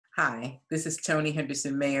Hi, this is Toni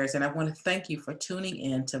Henderson-Mayers, and I want to thank you for tuning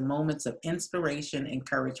in to Moments of Inspiration,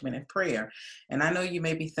 Encouragement, and Prayer. And I know you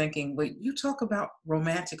may be thinking, well, you talk about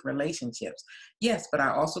romantic relationships. Yes, but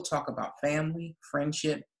I also talk about family,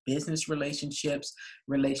 friendship, business relationships,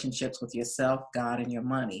 relationships with yourself, God, and your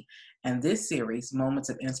money. And this series, Moments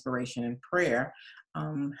of Inspiration and Prayer,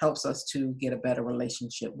 helps us to get a better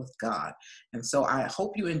relationship with God. And so I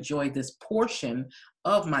hope you enjoyed this portion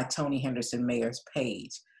of my Toni Henderson-Mayers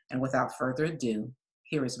page. And without further ado,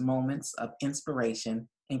 here is Moments of Inspiration,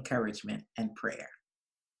 Encouragement, and Prayer.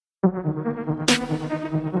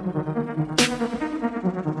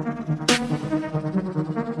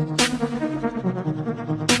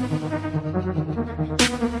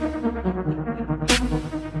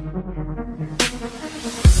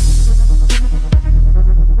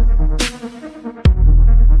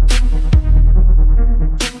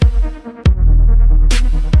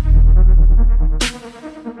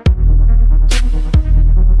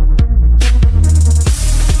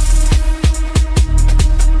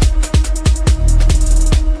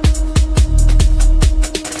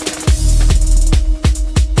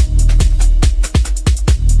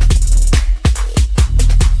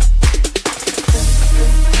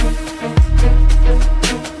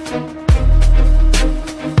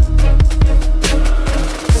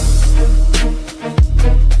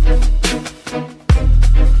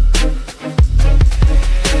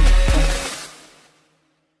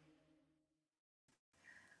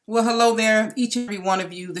 Well, hello there, each and every one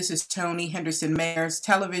of you. This is Toni Henderson-Mayers,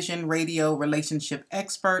 television, radio, relationship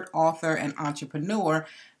expert, author, and entrepreneur,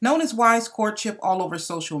 known as Wise Courtship all over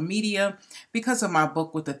social media because of my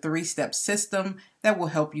book with the 3-step system that will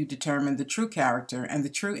help you determine the true character and the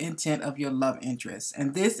true intent of your love interest.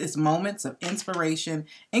 And this is Moments of Inspiration,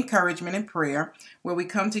 Encouragement, and Prayer, where we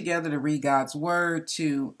come together to read God's Word,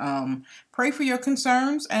 to pray for your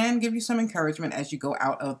concerns, and give you some encouragement as you go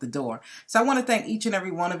out of the door. So I want to thank each and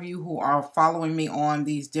every one of you who are following me on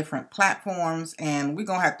these different platforms. And we're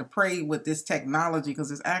going to have to pray with this technology because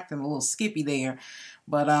it's acting a little skippy there.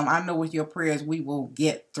 But I know with your prayers, we will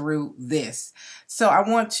get through this. So I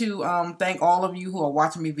want to thank all of you who are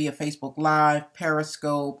watching me via Facebook Live,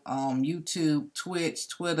 Periscope, YouTube, Twitch,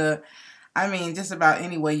 Twitter. I mean, just about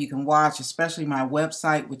any way you can watch, especially my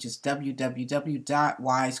website, which is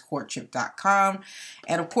www.wisecourtship.com.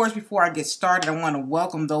 And of course, before I get started, I want to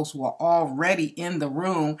welcome those who are already in the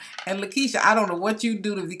room. And Lakeisha, I don't know what you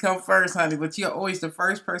do to become first, honey, but you're always the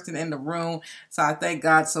first person in the room. So I thank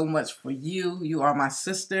God so much for you. You are my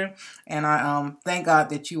sister. And I thank God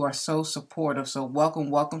that you are so supportive. So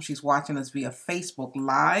welcome, welcome. She's watching us via Facebook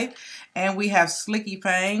Live. And we have Slicky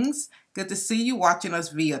Fangs. Good to see you watching us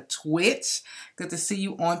via Twitch. Good to see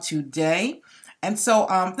you on today. And so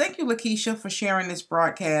thank you, Lakeisha, for sharing this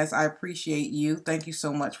broadcast. I appreciate you. Thank you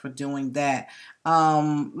so much for doing that.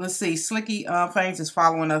 Let's see. Slicky Fangs is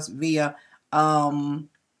following us via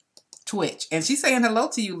Twitch. And she's saying hello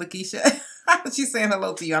to you, Lakeisha. She's saying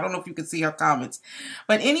hello to you. I don't know if you can see her comments.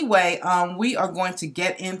 But anyway, we are going to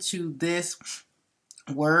get into this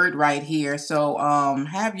word right here. So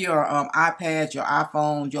have your iPads, your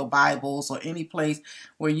iPhones, your Bibles, or any place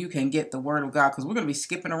where you can get the Word of God, because we're going to be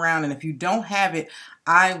skipping around. And if you don't have it,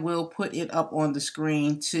 I will put it up on the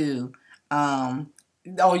screen too.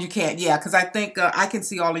 Oh, you can't. Yeah, because I think I can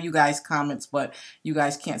see all of you guys' comments, but you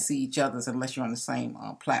guys can't see each other's unless you're on the same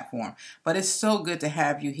platform. But it's so good to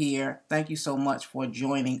have you here. Thank you so much for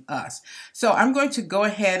joining us. So I'm going to go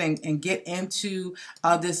ahead and get into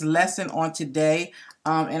this lesson on today.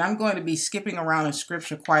 And I'm going to be skipping around in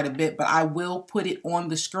scripture quite a bit, but I will put it on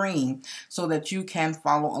the screen so that you can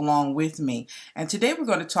follow along with me. And today we're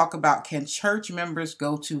going to talk about, can church members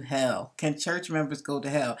go to hell? Can church members go to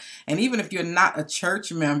hell? And even if you're not a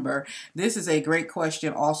church member, this is a great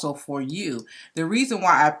question also for you. The reason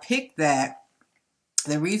why I picked that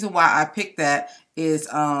is,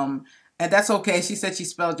 and that's okay. She said she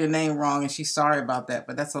spelled your name wrong, and she's sorry about that,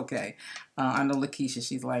 but that's okay. I know Lakeisha,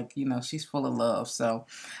 she's like, you know, she's full of love. So,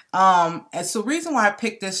 and so reason why I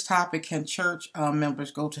picked this topic, can church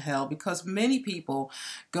members go to hell? Because many people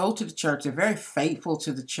go to the church. They're very faithful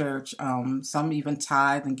to the church. Some even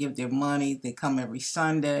tithe and give their money. They come every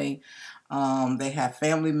Sunday. They have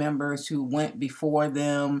family members who went before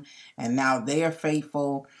them, and now they are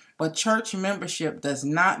faithful. But church membership does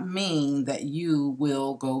not mean that you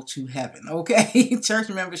will go to heaven, okay? Church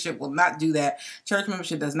membership will not do that. Church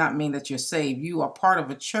membership does not mean that you're saved. You are part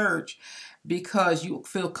of a church because you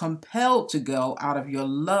feel compelled to go out of your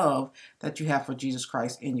love that you have for Jesus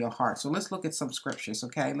Christ in your heart. So let's look at some scriptures,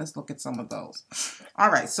 okay? Let's look at some of those. All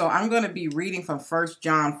right, so I'm going to be reading from 1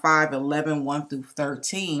 John 5:11, 1 through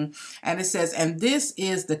 13. And it says, "And this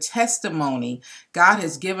is the testimony: God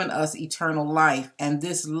has given us eternal life, and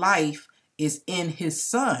this life is in his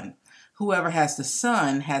Son. Whoever has the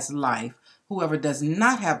Son has life. Whoever does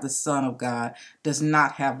not have the Son of God does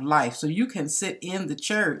not have life." So you can sit in the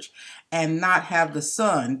church and not have the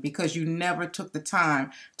Son because you never took the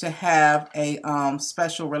time to have a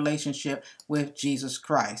special relationship with Jesus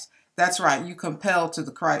Christ. That's right. You compelled to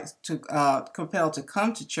compelled to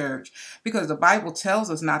come to church because the Bible tells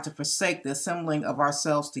us not to forsake the assembling of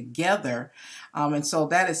ourselves together. And so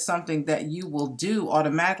that is something that you will do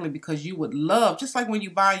automatically because you would love, just like when you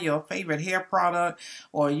buy your favorite hair product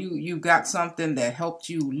or you got something that helped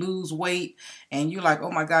you lose weight and you're like, oh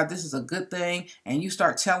my God, this is a good thing. And you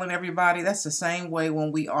start telling everybody. That's the same way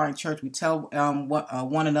when we are in church. We tell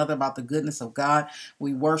one another about the goodness of God.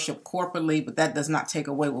 We worship corporately, but that does not take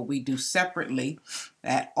away what we do separately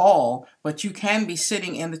at all. But you can be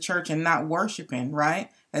sitting in the church and not worshiping, right?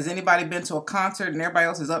 Has anybody been to a concert and everybody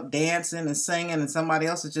else is up dancing and singing and somebody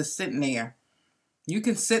else is just sitting there? You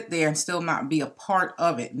can sit there and still not be a part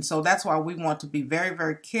of it. And so that's why we want to be very,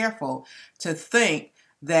 very careful to think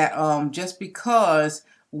that just because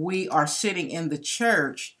we are sitting in the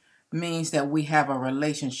church means that we have a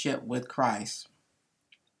relationship with Christ.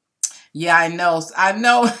 Yeah, I know,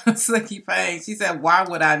 Slicky Payne. She said, why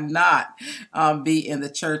would I not be in the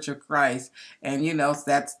Church of Christ? And, you know,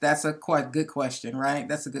 that's a quite good question, right?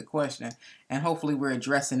 That's a good question. And hopefully we're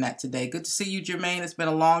addressing that today. Good to see you, Jermaine. It's been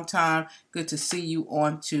a long time. Good to see you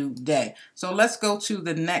on today. So let's go to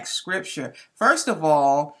the next scripture. First of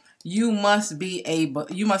all, you must be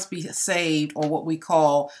saved, or what we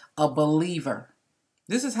call a believer.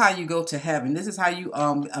 This is how you go to heaven. This is how you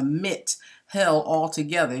omit hell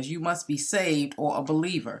altogether. You must be saved or a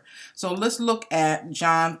believer. So let's look at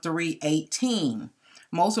John 3:18.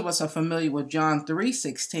 Most of us are familiar with John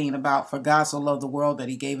 3:16 about, for God so loved the world that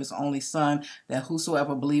he gave his only Son, that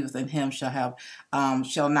whosoever believeth in him shall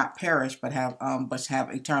not perish but have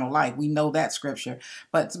eternal life. We know that scripture,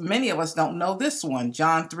 but many of us don't know this one.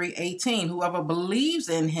 John 3:18. Whoever believes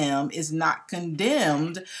in him is not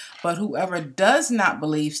condemned, but whoever does not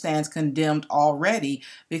believe stands condemned already,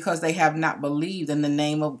 because they have not believed in the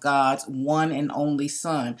name of God's one and only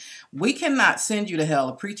Son. We cannot send you to hell.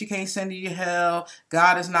 A preacher can't send you to hell.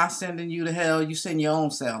 God is not sending you to hell. You send your own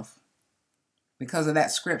self. Because of that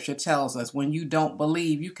scripture tells us when you don't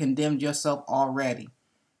believe, you condemned yourself already.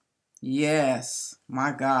 Yes,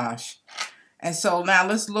 my gosh. And so now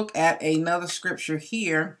let's look at another scripture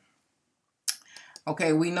here.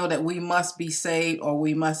 Okay, we know that we must be saved or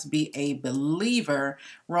we must be a believer.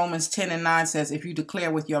 Romans 10:9 says, if you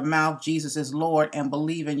declare with your mouth Jesus is Lord and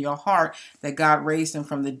believe in your heart that God raised him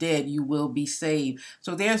from the dead, you will be saved.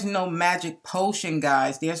 So there's no magic potion,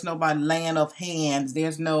 guys. There's no by laying of hands.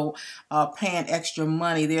 There's no paying extra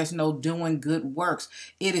money. There's no doing good works.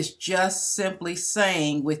 It is just simply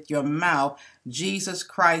saying with your mouth, Jesus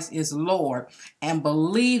Christ is Lord, and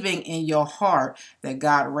believing in your heart that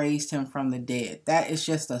God raised him from the dead. That is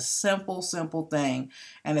just a simple, simple thing.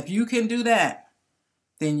 And if you can do that,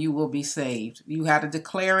 then you will be saved. You have to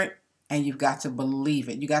declare it and you've got to believe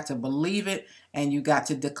it. You got to believe it and you got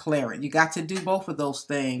to declare it. You got to do both of those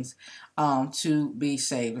things to be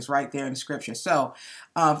saved. It's right there in the scripture. So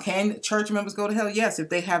can church members go to hell? Yes. If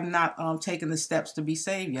they have not taken the steps to be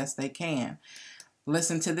saved, yes, they can.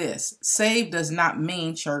 Listen to this. Saved does not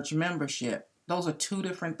mean church membership. Those are two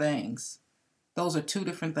different things. Those are two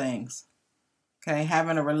different things. Okay,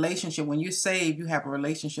 having a relationship, when you're saved, you have a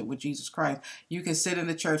relationship with Jesus Christ. You can sit in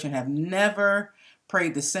the church and have never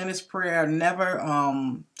prayed the sinner's prayer, never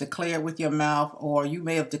declared with your mouth, or you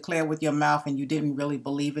may have declared with your mouth and you didn't really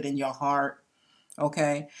believe it in your heart.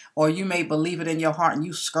 Okay, or you may believe it in your heart and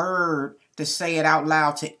you scared to say it out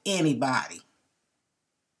loud to anybody.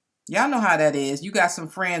 Y'all know how that is. You got some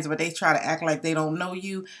friends, but they try to act like they don't know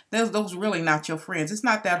you. Those really not your friends. It's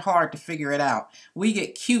not that hard to figure it out. We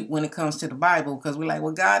get cute when it comes to the Bible because we're like,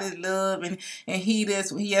 well, God is love and he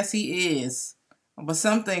this. Yes, he is. But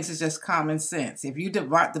some things is just common sense. If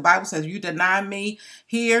the Bible says you deny me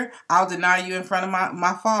here, I'll deny you in front of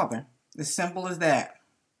my Father. As simple as that.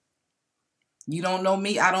 You don't know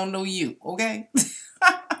me, I don't know you. Okay?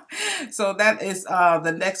 So that is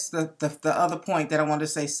the other point that I want to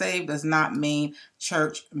say. Saved does not mean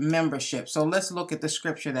church membership. So let's look at the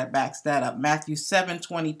scripture that backs that up. Matthew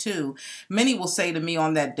 7:22. Many will say to me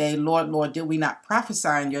on that day, Lord, Lord, did we not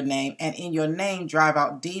prophesy in your name, and in your name drive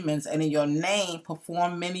out demons, and in your name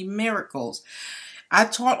perform many miracles? I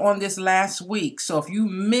taught on this last week. So if you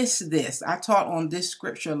missed this, I taught on this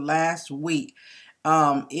scripture last week.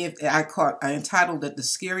 If I entitled it "The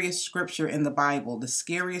Scariest Scripture in the Bible." The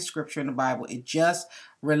scariest scripture in the Bible. It just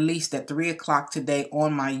released at 3 o'clock today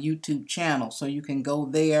on my YouTube channel, so you can go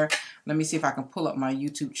there. Let me see if I can pull up my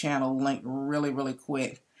YouTube channel link really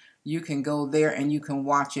quick. You can go there and you can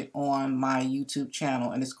watch it on my YouTube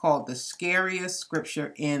channel, and it's called "The Scariest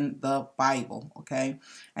Scripture in the Bible." Okay,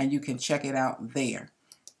 and you can check it out there.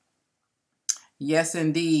 Yes,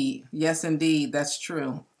 indeed. Yes, indeed. That's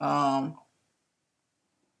true.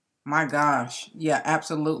 My gosh. Yeah,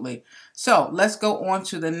 absolutely. So let's go on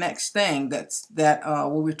to the next thing.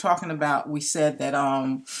 What we're talking about. We said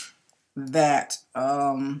that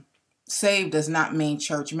saved does not mean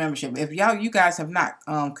church membership. If you guys have not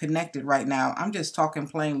connected right now, I'm just talking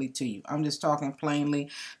plainly to you. I'm just talking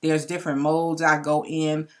plainly. There's different modes I go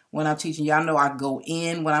in when I'm teaching. Y'all know I go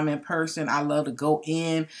in when I'm in person. I love to go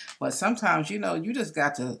in, but sometimes, you just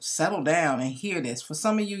got to settle down and hear this. For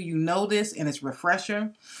some of you, you know this and it's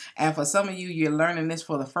refreshing, and for some of you, you're learning this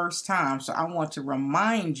for the first time. So I want to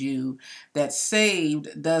remind you that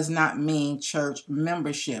saved does not mean church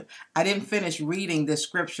membership. I didn't finish reading this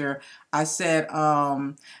scripture. I said,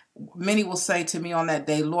 many will say to me on that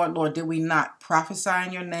day, Lord, Lord, did we not prophesy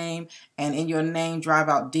in your name, and in your name drive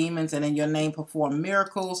out demons, and in your name perform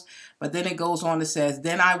miracles? But then it goes on, it says,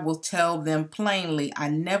 then I will tell them plainly, I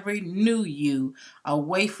never knew you.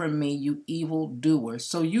 Away from me, you evil doers.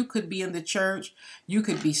 So you could be in the church, you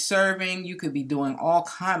could be serving, you could be doing all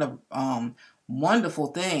kind of wonderful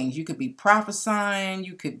things. You could be prophesying,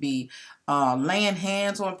 you could be laying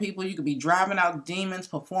hands on people, you could be driving out demons,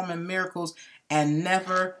 performing miracles, and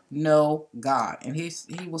never know God. And he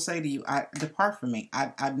will say to you, depart from me.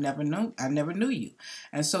 I never knew you.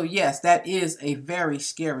 And so yes, that is a very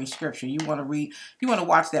scary scripture. You want to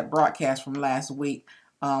watch that broadcast from last week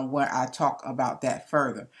where I talk about that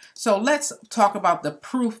further. So let's talk about the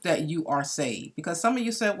proof that you are saved. Because some of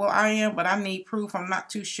you said, well, I am, but I need proof. I'm not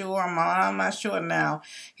too sure. I'm not sure now.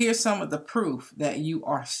 Here's some of the proof that you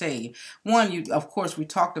are saved. One, of course, we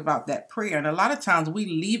talked about that prayer. And a lot of times we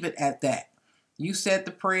leave it at that. You said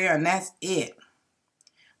the prayer and that's it.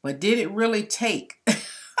 But did it really take?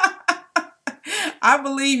 I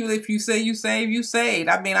believe if you say you saved, you saved.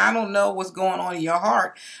 I mean, I don't know what's going on in your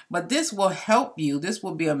heart, but this will help you. This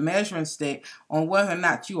will be a measuring stick on whether or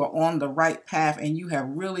not you are on the right path and you have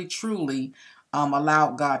really, truly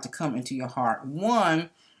allowed God to come into your heart.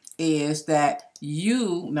 One is that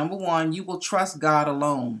number one, you will trust God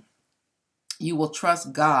alone. You will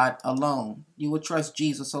trust God alone. You will trust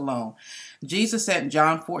Jesus alone. Jesus said in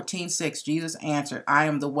John 14:6, Jesus answered, I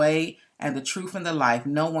am the way and the truth and the life.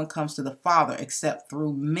 No one comes to the Father except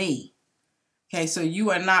through me. Okay, so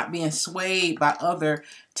you are not being swayed by other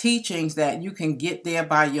teachings that you can get there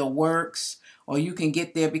by your works, or you can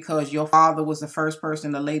get there because your father was the first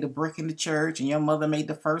person to lay the brick in the church and your mother made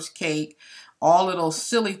the first cake. All of those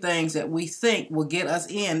silly things that we think will get us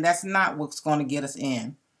in, that's not what's going to get us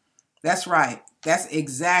in. That's right. That's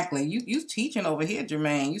exactly. You teaching over here,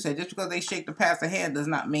 Jermaine. You said just because they shake the pastor's hand does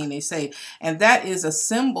not mean they say. And that is a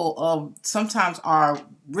symbol of sometimes our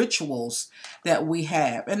rituals that we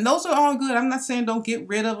have. And those are all good. I'm not saying don't get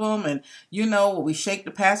rid of them. And, we shake the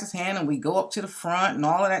pastor's hand and we go up to the front and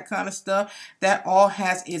all of that kind of stuff. That all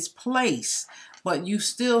has its place. But you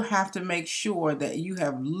still have to make sure that you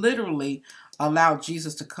have literally allowed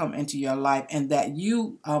Jesus to come into your life and that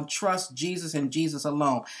you trust Jesus and Jesus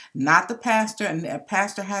alone. Not the pastor, and the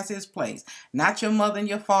pastor has his place. Not your mother and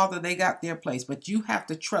your father, they got their place. But you have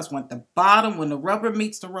to trust when the rubber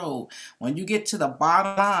meets the road, when you get to the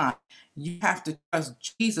bottom line, you have to trust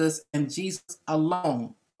Jesus and Jesus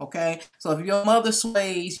alone. Okay? So if your mother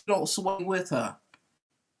sways, you don't sway with her.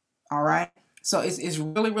 All right? So it's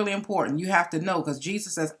really, really important. You have to know, because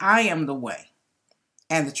Jesus says, I am the way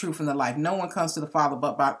and the truth and the life. No one comes to the Father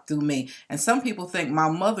but through me. And some people think my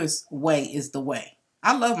mother's way is the way.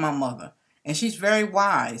 I love my mother, and she's very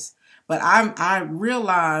wise. But I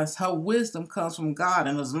realize her wisdom comes from God.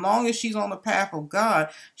 And as long as she's on the path of God,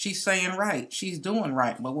 she's saying right. She's doing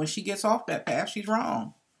right. But when she gets off that path, she's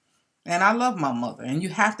wrong. And I love my mother. And you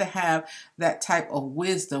have to have that type of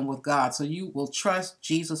wisdom with God. So you will trust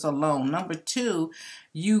Jesus alone. Number two,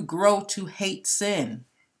 you grow to hate sin.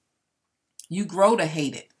 You grow to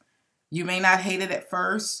hate it. You may not hate it at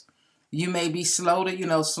first. You may be slow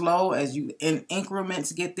to, slow as you in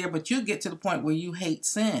increments get there, but you get to the point where you hate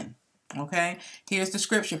sin. Okay, here's the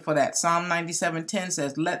scripture for that. Psalm 97:10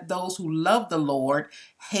 says, let those who love the Lord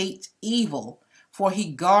hate evil, for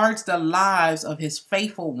he guards the lives of his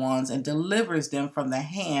faithful ones and delivers them from the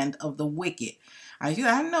hand of the wicked. I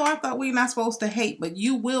know, I thought we're not supposed to hate, but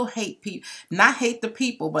you will hate people. Not hate the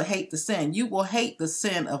people, but hate the sin. You will hate the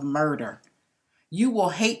sin of murder. You will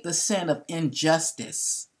hate the sin of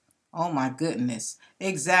injustice. Oh my goodness.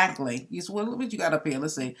 Exactly. What you got up here?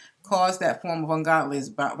 Let's see. Cause that form of ungodliness,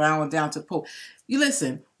 bowing down to the pool. You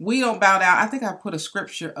listen, we don't bow down. I think I put a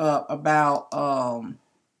scripture up about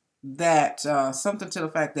that something to the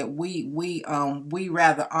fact that we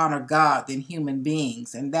rather honor God than human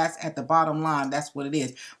beings, and that's at the bottom line. That's what it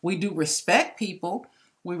is. We do respect people.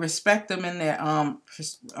 We respect them in their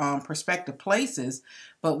prospective places,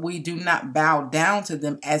 but we do not bow down to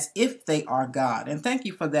them as if they are God. And thank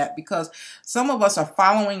you for that, because some of us are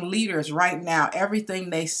following leaders right now.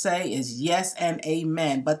 Everything they say is yes and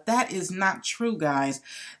amen, but that is not true, guys.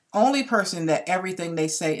 Only person that everything they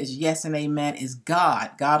say is yes and amen is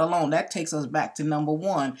God. God alone. That takes us back to number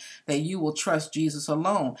one, that you will trust Jesus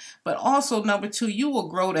alone. But also number two, you will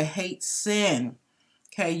grow to hate sin.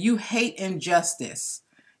 Okay, you hate injustice.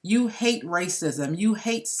 You hate racism. You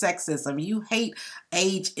hate sexism. You hate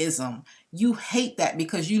ageism. You hate that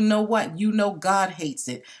because you know what? You know God hates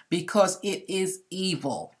it because it is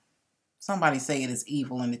evil. Somebody say it is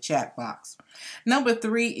evil in the chat box. Number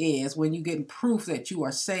three is when you get proof that you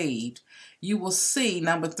are saved, you will see,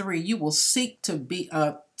 number three, you will seek to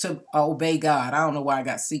obey God. I don't know why I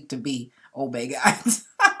got seek to be obey God.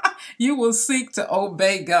 You will seek to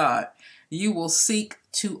obey God. You will seek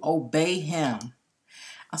to obey him.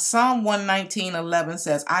 Psalm 119:11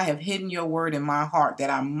 says, I have hidden your word in my heart that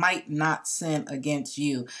I might not sin against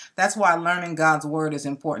you. That's why learning God's word is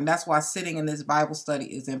important. That's why sitting in this Bible study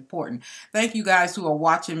is important. Thank you guys who are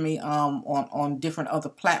watching me on different other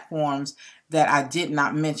platforms that I did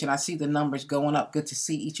not mention. I see the numbers going up. Good to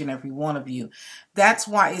see each and every one of you. That's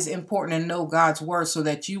why it's important to know God's word so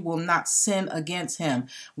that you will not sin against him.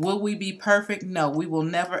 Will we be perfect? No, we will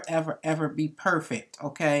never, ever, ever be perfect,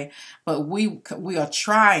 okay? But we are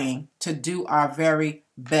trying to do our very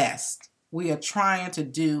best. We are trying to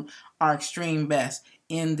do our extreme best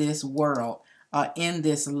in this world, in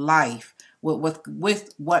this life, with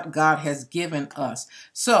what God has given us.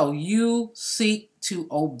 So you seek to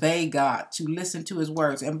obey God, to listen to his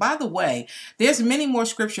words. And by the way, there's many more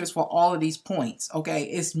scriptures for all of these points, okay?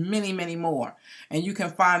 It's many, many more. And you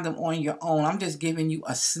can find them on your own. I'm just giving you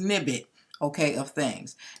a snippet, okay, of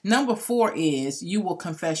things. Number four is you will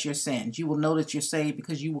confess your sins. You will know that you're saved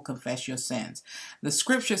because you will confess your sins. The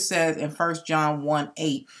scripture says in 1 John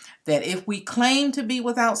 1:8 that if we claim to be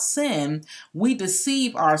without sin, we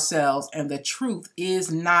deceive ourselves and the truth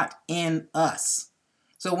is not in us.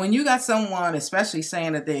 So when you got someone, especially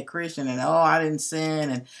saying that they're Christian and, oh, I didn't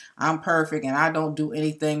sin and I'm perfect and I don't do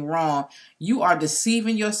anything wrong, you are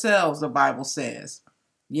deceiving yourselves, the Bible says.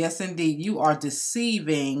 Yes, indeed, you are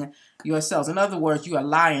deceiving yourselves. In other words, you are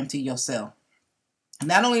lying to yourself.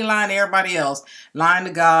 Not only lying to everybody else, lying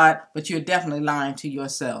to God, but you're definitely lying to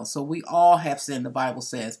yourself. So we all have sinned, the Bible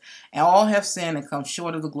says. And all have sinned and come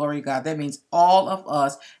short of the glory of God. That means all of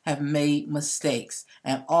us have made mistakes.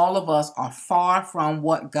 And all of us are far from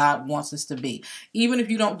what God wants us to be. Even if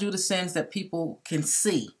you don't do the sins that people can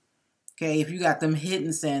see. Okay, if you got them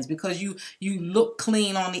hidden sins, because you look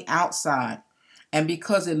clean on the outside. And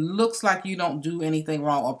because it looks like you don't do anything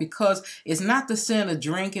wrong, or because it's not the sin of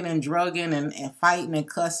drinking and drugging and fighting and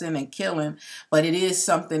cussing and killing, but it is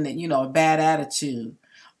something that, a bad attitude,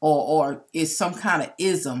 or it's some kind of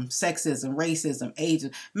ism, sexism, racism,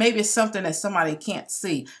 ageism. Maybe it's something that somebody can't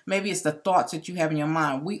see. Maybe it's the thoughts that you have in your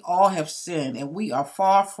mind. We all have sinned, and we are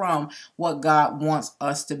far from what God wants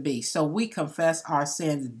us to be. So we confess our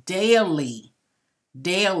sins daily,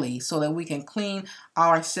 so that we can clean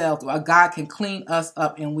ourselves, or God can clean us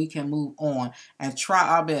up and we can move on and try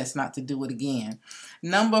our best not to do it again.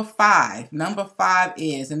 Number five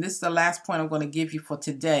is, and this is the last point I'm going to give you for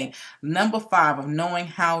today. Number 5 of knowing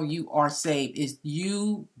how you are saved is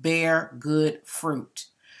you bear good fruit.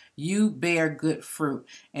 You bear good fruit.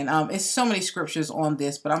 And it's so many scriptures on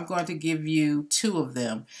this, but I'm going to give you 2 of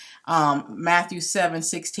them. Matthew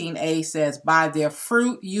 7:16a says, by their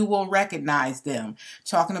fruit you will recognize them.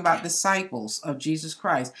 Talking about disciples of Jesus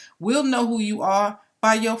Christ. We'll know who you are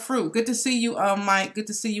by your fruit. Good to see you, Mike. Good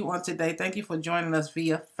to see you on today. Thank you for joining us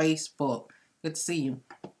via Facebook. Good to see you.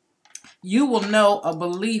 You will know a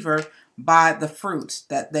believer by the fruits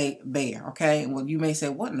that they bear. Okay, well, you may say,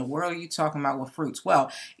 what in the world are you talking about with fruits?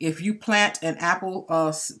 Well, if you plant an apple,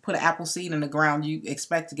 put an apple seed in the ground, you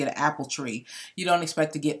expect to get an apple tree. You don't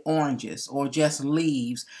expect to get oranges or just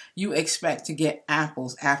leaves. You expect to get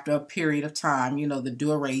apples after a period of time, you know, the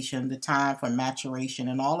duration, the time for maturation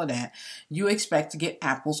and all of that. You expect to get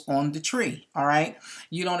apples on the tree. All right,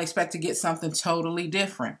 you don't expect to get something totally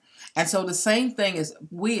different. And so the same thing is,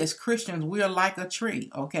 we as Christians, we are like a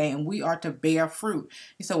tree, okay? And we are to bear fruit.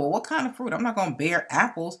 You say, well, what kind of fruit? I'm not going to bear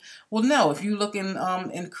apples. Well, no. If you look in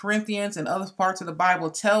Corinthians and other parts of the Bible,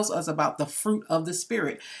 it tells us about the fruit of the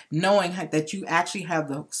Spirit. Knowing that you actually have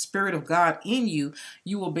the Spirit of God in you,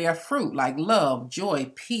 you will bear fruit like love,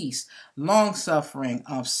 joy, peace, long-suffering,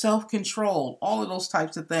 self-control, all of those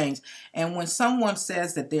types of things. And when someone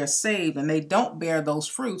says that they're saved and they don't bear those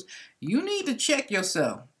fruits, you need to check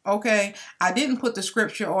yourself. Okay, I didn't put the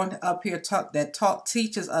scripture on up here that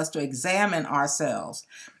teaches us to examine ourselves.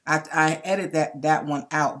 I edited that one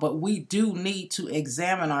out, but we do need to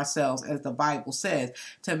examine ourselves, as the Bible says,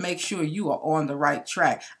 to make sure you are on the right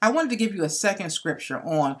track. I wanted to give you a second scripture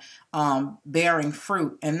on bearing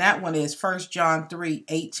fruit, and that one is 1 John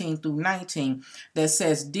 3:18 through 19, that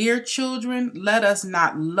says, "Dear children, let us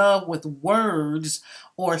not love with words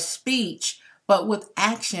or speech, but with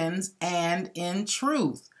actions and in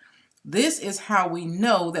truth. This is how we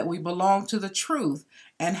know that we belong to the truth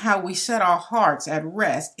and how we set our hearts at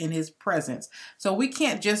rest in his presence." So we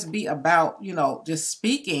can't just be about, you know, just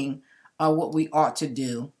speaking what we ought to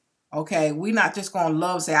do. Okay, we're not just going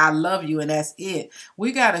to say, I love you, and that's it.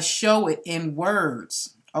 We got to show it in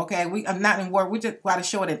words. Okay, we are not in word. We just got to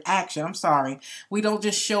show it in action. I'm sorry. We don't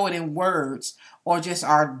just show it in words or just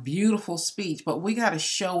our beautiful speech, but we got to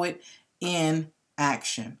show it in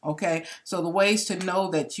action. Okay, so the ways to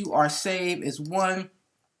know that you are saved is: 1,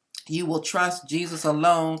 you will trust Jesus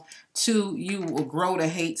alone. 2, you will grow to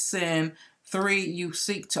hate sin. 3, you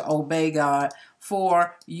seek to obey God.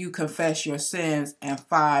 4, you confess your sins. And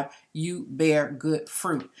 5, you bear good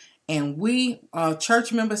fruit. And we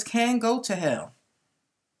church members can go to hell.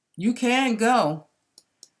 You can go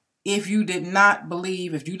if you did not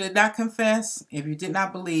believe, if you did not confess, if you did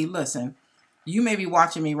not believe. Listen, you may be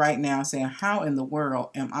watching me right now saying, how in the world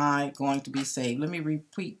am I going to be saved? Let me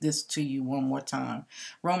repeat this to you one more time.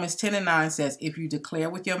 Romans 10:9 says, if you declare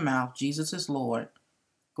with your mouth Jesus is Lord,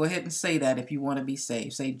 go ahead and say that if you want to be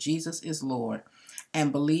saved. Say Jesus is Lord,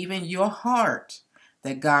 and believe in your heart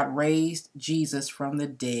that God raised Jesus from the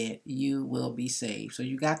dead, you will be saved. So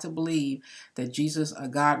you got to believe that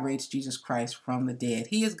God raised Jesus Christ from the dead.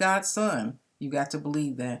 He is God's son. You got to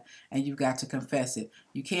believe that, and you got to confess it.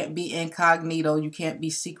 You can't be incognito. You can't be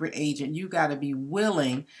secret agent. You got to be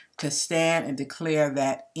willing to stand and declare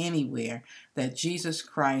that anywhere, that Jesus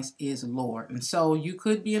Christ is Lord. And so you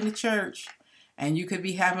could be in the church, and you could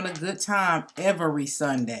be having a good time every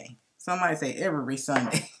Sunday. Somebody say every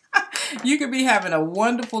Sunday. You could be having a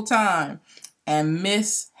wonderful time and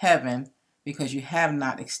miss heaven because you have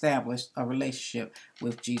not established a relationship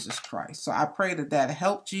with Jesus Christ. So I pray that that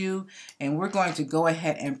helped you, and we're going to go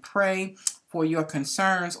ahead and pray for your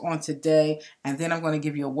concerns on today, and then I'm going to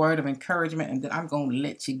give you a word of encouragement, and then I'm going to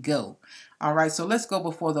let you go. All right, so let's go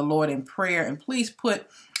before the Lord in prayer, and please put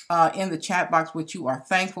in the chat box what you are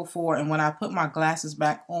thankful for, and when I put my glasses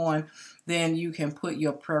back on, then you can put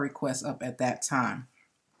your prayer requests up at that time.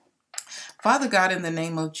 Father God, in the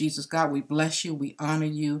name of Jesus, God, we bless you. We honor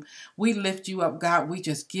you. We lift you up, God. We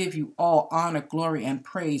just give you all honor, glory, and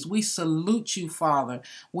praise. We salute you, Father.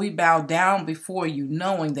 We bow down before you,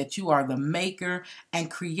 knowing that you are the maker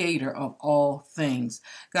and creator of all things.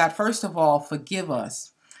 God, first of all, forgive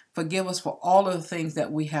us. Forgive us for all of the things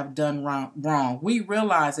that we have done wrong. We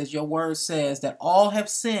realize, as your word says, that all have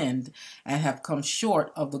sinned and have come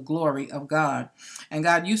short of the glory of God. And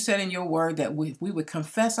God, you said in your word that if we would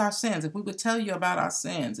confess our sins, if we would tell you about our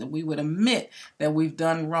sins, if we would admit that we've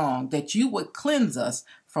done wrong, that you would cleanse us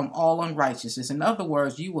from all unrighteousness. In other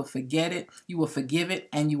words, you will forget it, you will forgive it,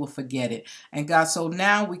 and you will forget it. And God, so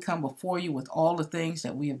now we come before you with all the things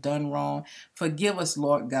that we have done wrong. Forgive us,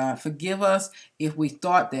 Lord God. Forgive us if we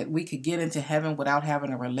thought that we could get into heaven without having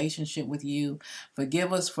a relationship with you.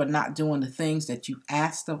 Forgive us for not doing the things that you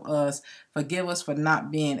asked of us. Forgive us for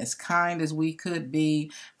not being as kind as we could be,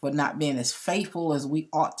 for not being as faithful as we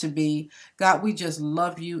ought to be. God, we just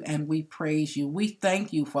love you and we praise you. We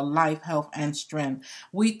thank you for life, health, and strength.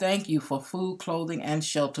 We thank you for food, clothing, and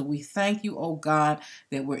shelter. We thank you, oh God,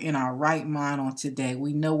 that we're in our right mind on today.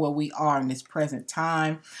 We know where we are in this present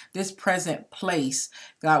time, this present place.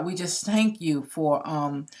 God, we just thank you for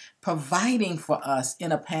providing for us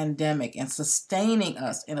in a pandemic and sustaining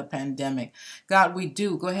us in a pandemic. God, we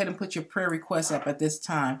do. Go ahead and put your prayer requests up at this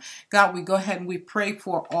time. God, we go ahead and we pray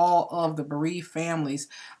for all of the bereaved families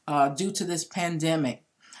due to this pandemic.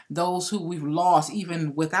 Those who we've lost,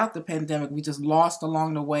 even without the pandemic, we just lost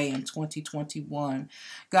along the way in 2021.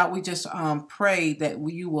 God, we just pray that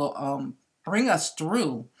you will bring us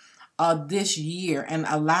through this year and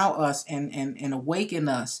allow us and awaken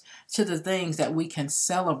us to the things that we can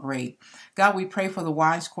celebrate. God, we pray for the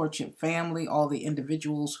Wise Courtship family, all the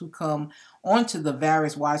individuals who come onto the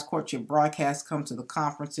various Wise Courtship broadcasts, come to the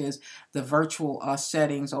conferences, the virtual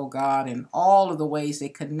settings, oh God, and all of the ways they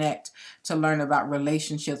connect to learn about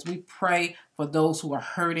relationships. We pray for those who are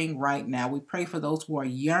hurting right now. We pray for those who are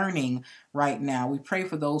yearning right now. We pray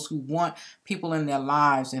for those who want people in their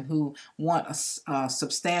lives and who want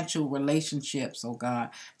substantial relationships, oh God.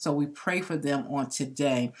 So we pray for them on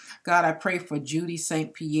today. God, I pray for Judy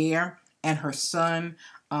St. Pierre and her son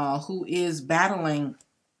who is battling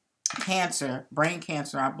cancer, brain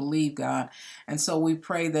cancer, I believe, God. And so we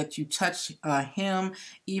pray that you touch him,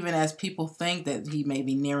 even as people think that he may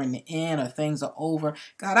be nearing the end or things are over.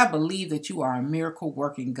 God, I believe that you are a miracle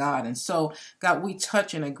working God. And so, God, we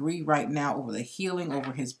touch and agree right now over the healing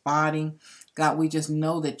over his body. God, we just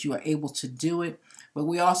know that you are able to do it. But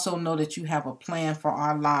we also know that you have a plan for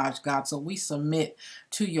our lives, God. So we submit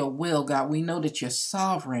to your will, God. We know that you're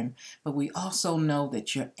sovereign, but we also know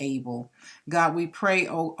that you're able. God, we pray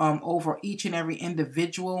over each and every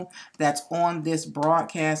individual that's on this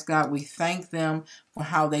broadcast. God, we thank them for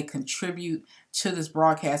how they contribute to this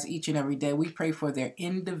broadcast each and every day. We pray for their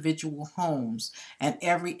individual homes and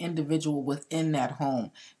every individual within that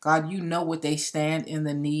home. God, you know what they stand in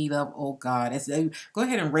the need of, oh God. As they go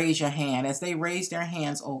ahead and raise your hand. As they raise their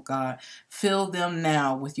hands, oh God, fill them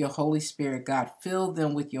now with your Holy Spirit, God. Fill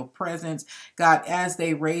them with your presence. God, as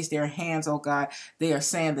they raise their hands, oh God, they are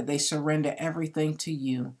saying that they surrender everything to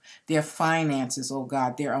you. Their finances, oh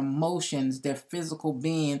God, their emotions, their physical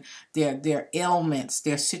being, their ailments,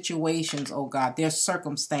 their situations, oh God, their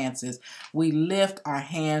circumstances. We lift our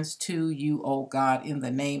hands to you, oh God, in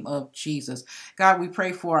the name of Jesus. God, we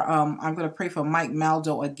pray for, I'm going to pray for Mike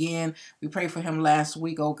Maldo again. We prayed for him last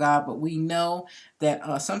week, oh God, but we know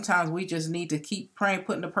that sometimes we just need to keep praying,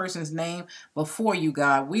 putting the person's name before you,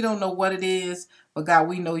 God. We don't know what it is, but God,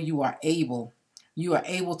 we know you are able. You are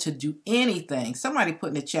able to do anything. Somebody put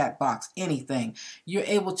in the chat box, anything. You're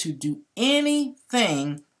able to do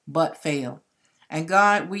anything but fail. And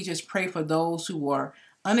God, we just pray for those who are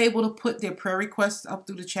unable to put their prayer requests up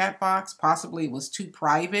through the chat box. Possibly it was too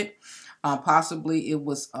private. Possibly it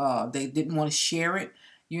was they didn't want to share it,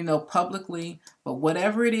 publicly. But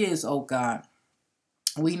whatever it is, oh God,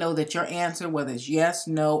 we know that your answer, whether it's yes,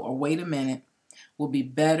 no, or wait a minute, will be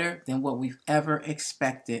better than what we've ever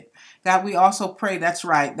expected. God, we also pray, that's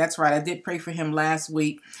right. I did pray for him last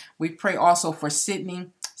week. We pray also for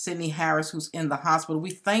Sydney Harris, who's in the hospital.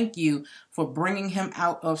 We thank you for bringing him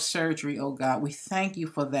out of surgery, oh God. We thank you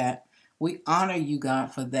for that. We honor you,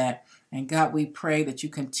 God, for that. And God, we pray that you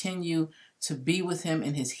continue to be with him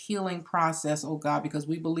in his healing process, oh God, because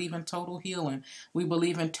we believe in total healing. We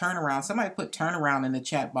believe in turnaround. Somebody put turnaround in the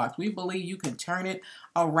chat box. We believe you can turn it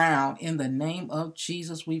around. In the name of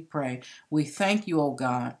Jesus, we pray. We thank you, oh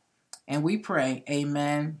God, and we pray,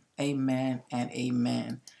 amen, amen, and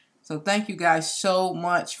amen. So thank you guys so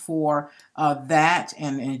much for that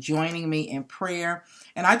and joining me in prayer.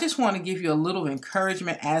 And I just want to give you a little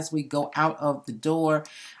encouragement as we go out of the door.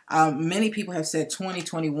 Many people have said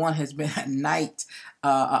 2021 has been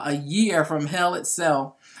a year from hell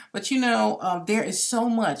itself. But there is so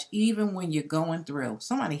much, even when you're going through.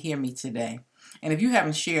 Somebody hear me today. And if you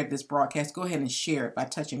haven't shared this broadcast, go ahead and share it by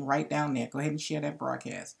touching right down there. Go ahead and share that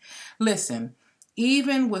broadcast. Listen.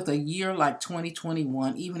 Even with a year like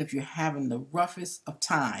 2021, even if you're having the roughest of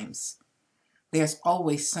times, there's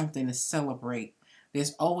always something to celebrate.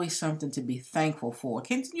 There's always something to be thankful for.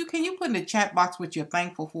 Can you put in the chat box what you're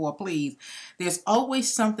thankful for, please? There's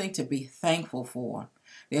always something to be thankful for.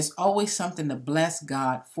 There's always something to bless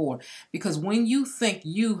God for. Because when you think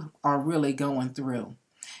you are really going through,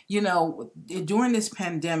 during this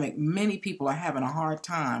pandemic, many people are having a hard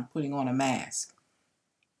time putting on a mask.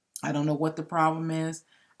 I don't know what the problem is.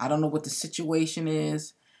 I don't know what the situation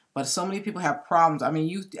is. But so many people have problems. I mean,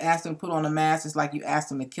 you ask them to put on a mask, it's like you ask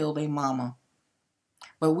them to kill their mama.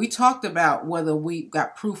 But we talked about whether we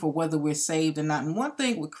got proof of whether we're saved or not. And one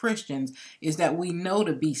thing with Christians is that we know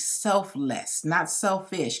to be selfless, not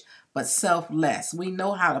selfish, but selfless. We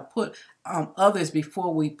know how to put others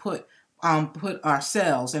before we put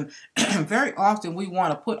ourselves. And very often we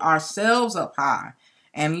want to put ourselves up high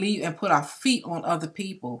and leave and put our feet on other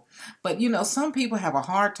people. But you know, some people have a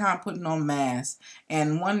hard time putting on masks.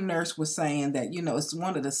 And one nurse was saying that, you know, it's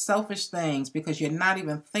one of the selfish things because you're not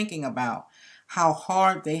even thinking about how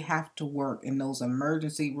hard they have to work in those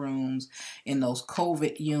emergency rooms, in those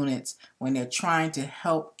COVID units, when they're trying to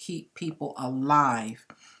help keep people alive.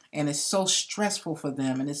 And it's so stressful for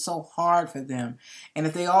them and it's so hard for them. And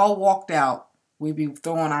if they all walked out, we'd be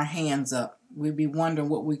throwing our hands up. We'd be wondering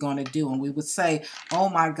what we're going to do. And we would say, oh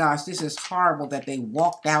my gosh, this is horrible that they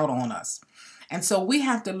walked out on us. And so we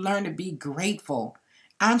have to learn to be grateful.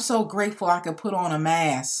 I'm so grateful I could put on a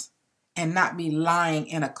mask and not be lying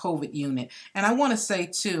in a COVID unit. And I want to say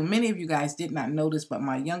too, many of you guys did not know this, but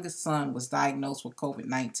my youngest son was diagnosed with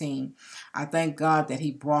COVID-19. I thank God that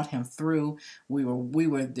he brought him through. We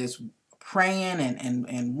were just praying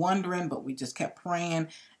and wondering, but we just kept praying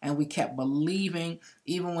and we kept believing,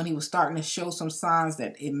 even when he was starting to show some signs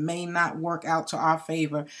that it may not work out to our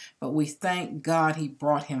favor. But we thank God he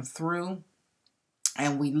brought him through.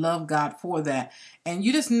 And we love God for that. And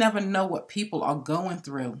you just never know what people are going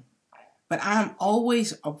through. But I'm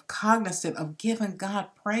always cognizant of giving God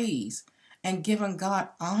praise and giving God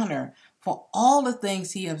honor for all the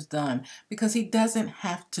things he has done, because he doesn't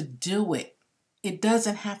have to do it. It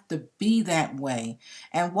doesn't have to be that way.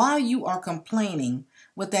 And while you are complaining,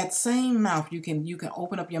 with that same mouth, you can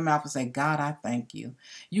open up your mouth and say, God, I thank you.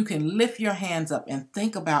 You can lift your hands up and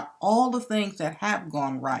think about all the things that have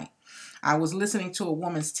gone right. I was listening to a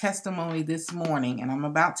woman's testimony this morning, and I'm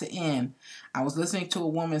about to end. I was listening to a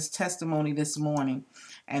woman's testimony this morning,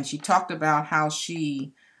 and she talked about how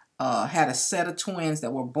she had a set of twins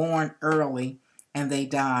that were born early, and they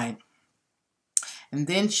died. And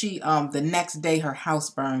then she, the next day, her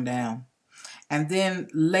house burned down. And then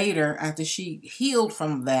later, after she healed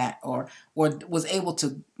from that, or was able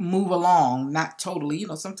to move along, not totally, you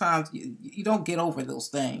know, sometimes you don't get over those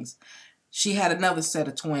things. She had another set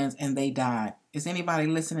of twins and they died. Is anybody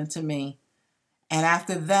listening to me? And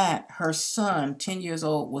after that, her son, 10 years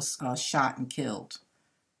old, was shot and killed.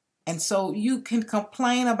 And so you can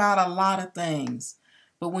complain about a lot of things,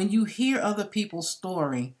 but when you hear other people's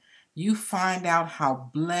story, you find out how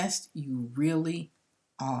blessed you really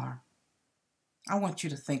are. I want you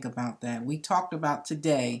to think about that. We talked about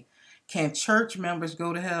today, can church members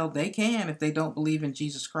go to hell? They can if they don't believe in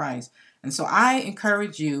Jesus Christ. And so I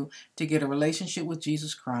encourage you to get a relationship with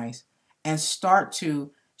Jesus Christ and start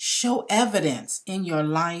to show evidence in your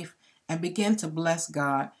life and begin to bless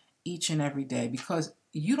God each and every day, because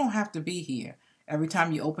you don't have to be here. Every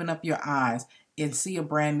time you open up your eyes and see a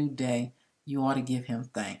brand new day, you ought to give him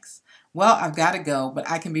thanks. Well, I've got to go, but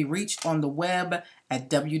I can be reached on the web at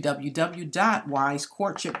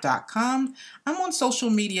www.wisecourtship.com. I'm on social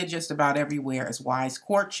media just about everywhere as Wise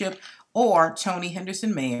Courtship or Toni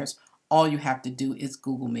Henderson-Mayers. All you have to do is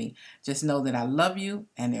Google me. Just know that I love you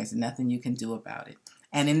and there's nothing you can do about it.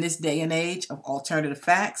 And in this day and age of alternative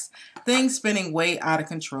facts, things spinning way out of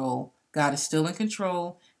control, God is still in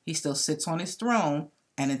control. He still sits on his throne.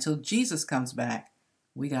 And until Jesus comes back,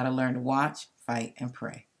 we got to learn to watch, fight, and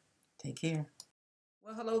pray. Take care.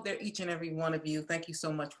 Well, hello there, each and every one of you. Thank you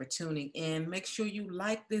so much for tuning in. Make sure you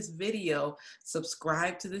like this video,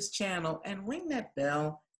 subscribe to this channel, and ring that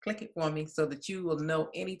bell. Click it for me so that you will know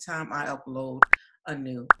anytime I upload a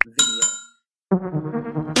new video.